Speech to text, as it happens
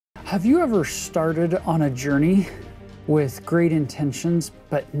Have you ever started on a journey with great intentions,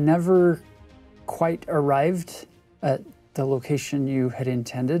 but never quite arrived at the location you had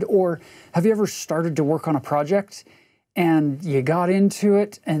intended? Or have you ever started to work on a project and you got into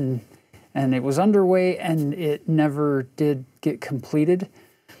it and it was underway and it never did get completed?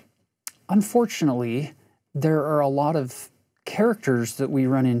 Unfortunately, there are a lot of characters that we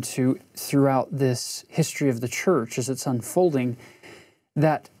run into throughout this history of the church as it's unfolding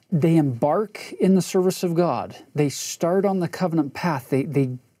that they embark in the service of God. They start on the covenant path.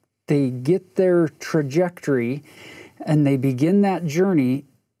 They get their trajectory and they begin that journey,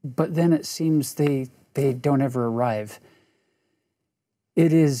 but then it seems they don't ever arrive.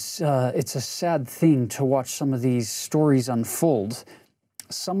 It's a sad thing to watch some of these stories unfold.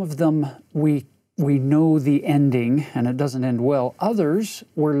 Some of them we know the ending and it doesn't end well. Others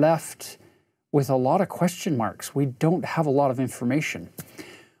we're left with a lot of question marks. We don't have a lot of information.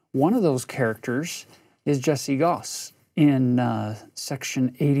 One of those characters is Jesse Gause in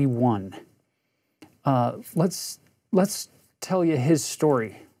section 81. Let's tell you his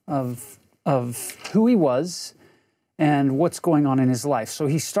story of who he was and what's going on in his life. So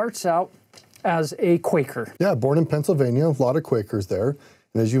he starts out as a Quaker. Yeah, born in Pennsylvania, a lot of Quakers there.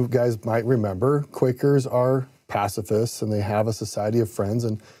 And as you guys might remember, Quakers are pacifists and they have a society of friends.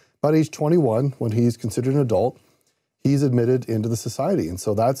 And about age 21, when he's considered an adult, he's admitted into the society. And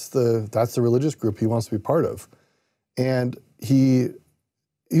so that's the religious group he wants to be part of. And he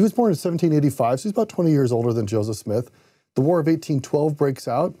was born in 1785, so he's about 20 years older than Joseph Smith. The War of 1812 breaks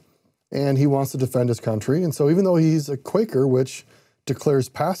out, and he wants to defend his country. And so even though he's a Quaker, which declares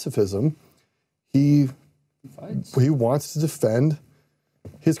pacifism, he wants to defend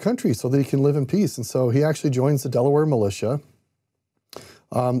his country so that he can live in peace. And so he actually joins the Delaware militia,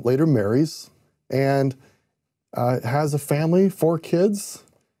 later marries, and has a family, 4 kids,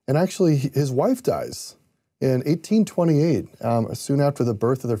 and actually his wife dies in 1828, soon after the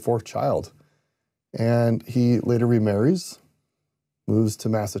birth of their 4th child. And he later remarries, moves to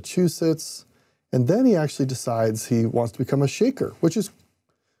Massachusetts, and then he actually decides he wants to become a Shaker, which is,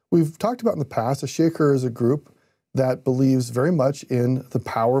 we've talked about in the past, a Shaker is a group that believes very much in the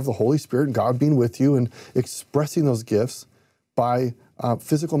power of the Holy Spirit and God being with you and expressing those gifts by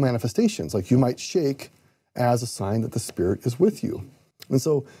physical manifestations. Like you might shake as a sign that the Spirit is with you. And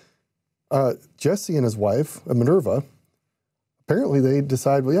so Jesse and his wife, Minerva, apparently they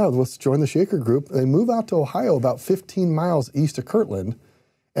decide, well, yeah, let's join the Shaker group. They move out to Ohio, about 15 miles east of Kirtland,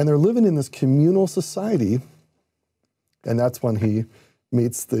 and they're living in this communal society, and that's when he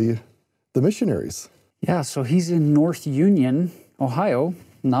meets the missionaries. Yeah, so he's in North Union, Ohio,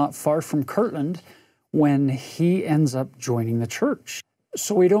 not far from Kirtland, when he ends up joining the church.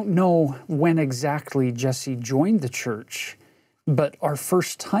 So we don't know when exactly Jesse joined the church, but our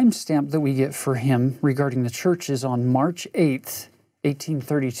first timestamp that we get for him regarding the church is on March 8th,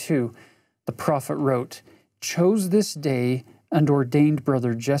 1832. The prophet wrote, "Chose this day and ordained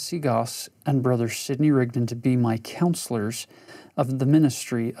Brother Jesse Gause and Brother Sidney Rigdon to be my counselors of the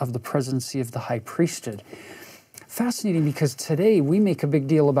ministry of the presidency of the high priesthood." Fascinating, because today we make a big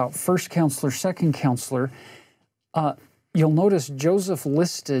deal about first counselor, second counselor. You'll notice Joseph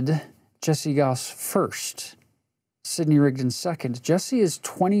listed Jesse Gause first, Sidney Rigdon second. Jesse is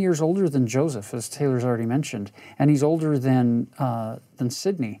 20 years older than Joseph, as Taylor's already mentioned, and he's older than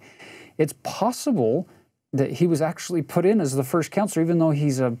Sidney. It's possible that he was actually put in as the first counselor, even though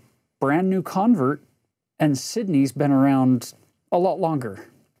he's a brand new convert, and Sidney's been around a lot longer.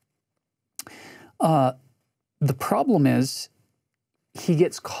 The problem is he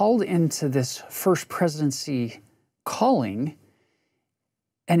gets called into this first presidency calling,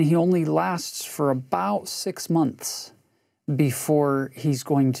 and he only lasts for about 6 months before he's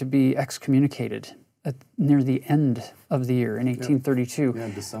going to be excommunicated near the end of the year in 1832. Yeah,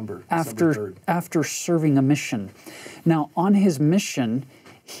 in December. After serving a mission. Now, on his mission,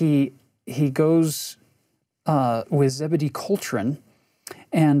 he goes with Zebedee Coltrane,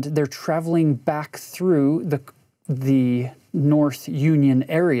 and they're traveling back through the North Union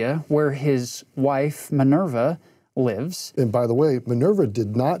area where his wife, Minerva, lives. And by the way, Minerva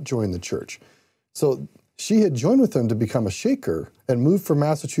did not join the church. So she had joined with him to become a Shaker and moved from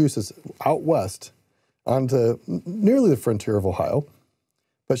Massachusetts out west onto nearly the frontier of Ohio.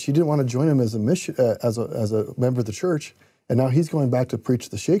 But she didn't want to join him as a member of the church. And now he's going back to preach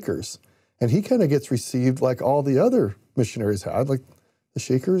the Shakers. And he kind of gets received like all the other missionaries had. Like the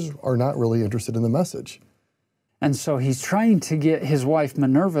Shakers are not really interested in the message. And so he's trying to get his wife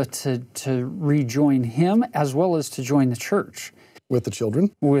Minerva to rejoin him as well as to join the church. With the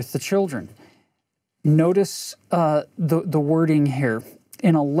children? With the children. Notice the wording here.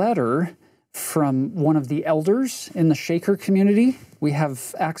 in a letter from one of the elders in the Shaker community we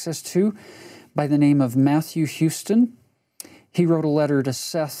have access to by the name of Matthew Houston. He wrote a letter to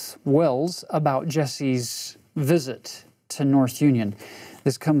Seth Wells about Jesse's visit to North Union.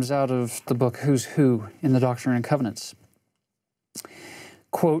 This comes out of the book Who's Who in the Doctrine and Covenants.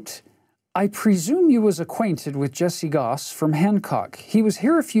 Quote, I presume you was acquainted with Jesse Gause from Hancock. He was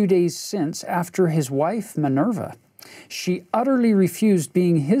here a few days since after his wife Minerva. She utterly refused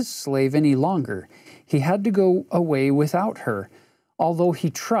being his slave any longer. He had to go away without her. Although he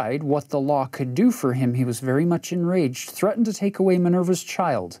tried what the law could do for him, he was very much enraged, threatened to take away Minerva's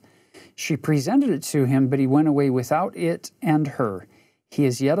child. She presented it to him, but he went away without it and her. He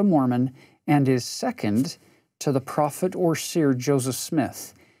is yet a Mormon and is second to the prophet or seer Joseph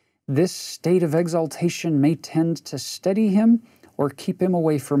Smith. This state of exaltation may tend to steady him or keep him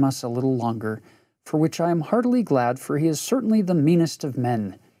away from us a little longer, for which I am heartily glad, for he is certainly the meanest of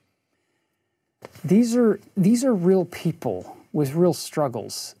men. These are real people with real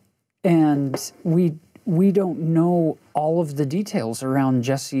struggles, and we don't know all of the details around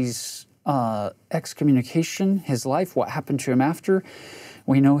Jesse's excommunication, his life, what happened to him after.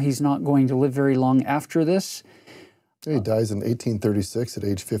 We know he's not going to live very long after this. He dies in 1836 at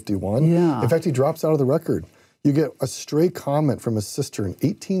age 51. Yeah. In fact, he drops out of the record. You get a stray comment from his sister in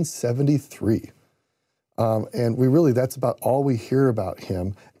 1873. And that's about all we hear about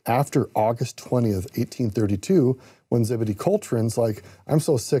him after August 20th, 1832, when Zebedee Coltrane's like, I'm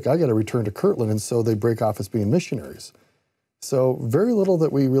so sick, I got to return to Kirtland, and so they break off as being missionaries. So very little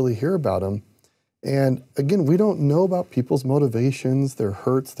that we really hear about him. And again, we don't know about people's motivations, their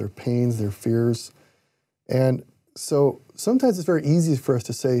hurts, their pains, their fears. And so sometimes it's very easy for us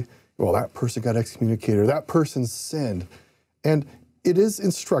to say, well, that person got excommunicated, or that person sinned. And it is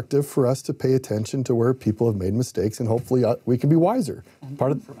instructive for us to pay attention to where people have made mistakes, and hopefully we can be wiser.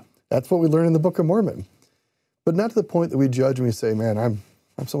 That's what we learn in the Book of Mormon. But not to the point that we judge and we say, man,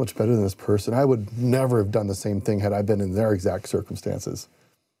 I'm so much better than this person. I would never have done the same thing had I been in their exact circumstances.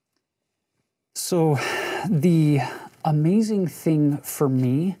 So the amazing thing for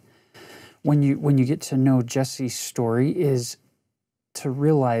me when you get to know Jesse's story is to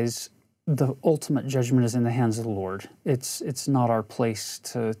realize the ultimate judgment is in the hands of the Lord. It's not our place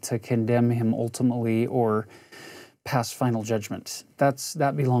to condemn him ultimately or pass final judgment.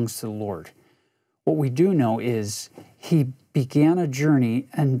 That belongs to the Lord. What we do know is he began a journey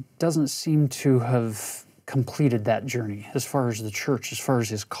and doesn't seem to have completed that journey as far as the church, as far as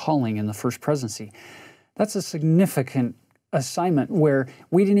his calling in the first presidency. That's a significant assignment where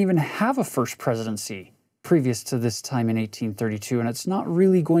we didn't even have a first presidency previous to this time in 1832, and it's not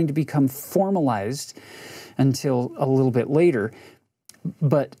really going to become formalized until a little bit later.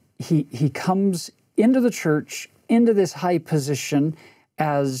 But he comes into the church, into this high position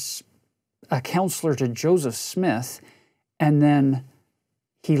as a counselor to Joseph Smith, and then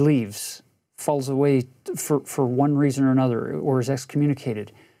he leaves, falls away for one reason or another, or is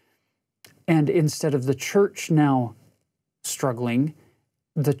excommunicated. And instead of the church now struggling,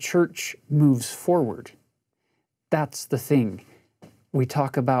 the church moves forward. That's the thing. We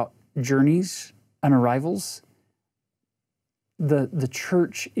talk about journeys and arrivals. The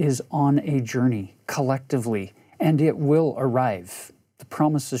church is on a journey collectively, and it will arrive. The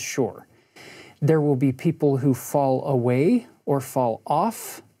promise is sure. There will be people who fall away or fall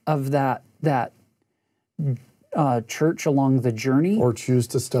off of that church along the journey. Or choose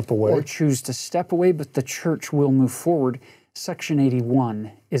to step away. But the church will move forward. Section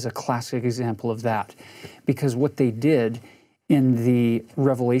 81 is a classic example of that, because what they did in the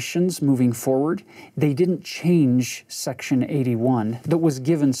Revelations moving forward, they didn't change Section 81 that was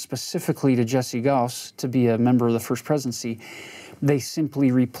given specifically to Jesse Gause to be a member of the First Presidency. They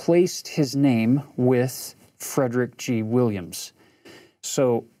simply replaced his name with Frederick G. Williams.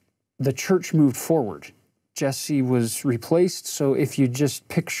 So the church moved forward. Jesse was replaced, so if you just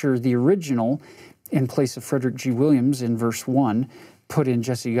picture the original in place of Frederick G. Williams in verse 1, put in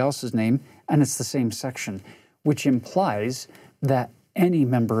Jesse Gause's name, and it's the same section, which implies that any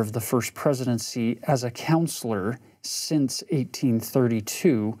member of the First Presidency as a counselor since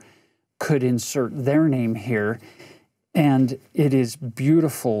 1832 could insert their name here, and it is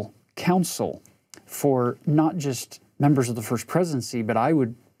beautiful counsel for not just members of the First Presidency, but I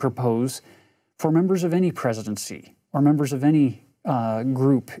would propose for members of any presidency or members of any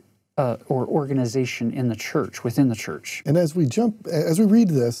group or organization in the church, within the church. And as we read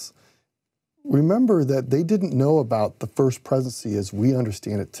this, remember that they didn't know about the First Presidency as we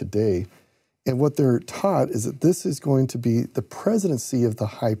understand it today. And what they're taught is that this is going to be the presidency of the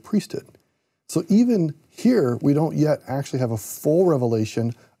high priesthood. So even here, we don't yet actually have a full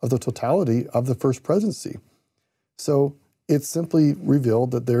revelation of the totality of the first presidency. So it's simply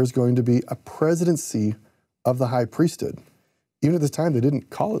revealed that there's going to be a presidency of the high priesthood. Even at this time, they didn't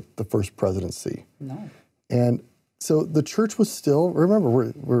call it the first presidency. No. And so the church was still, remember,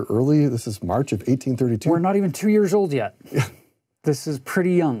 we're early, this is March of 1832. We're not even 2 years old yet. This is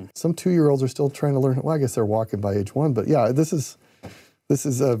pretty young. Some 2-year-olds are still trying to learn, well, I guess they're walking by age 1, but yeah, this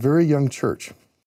is a very young church.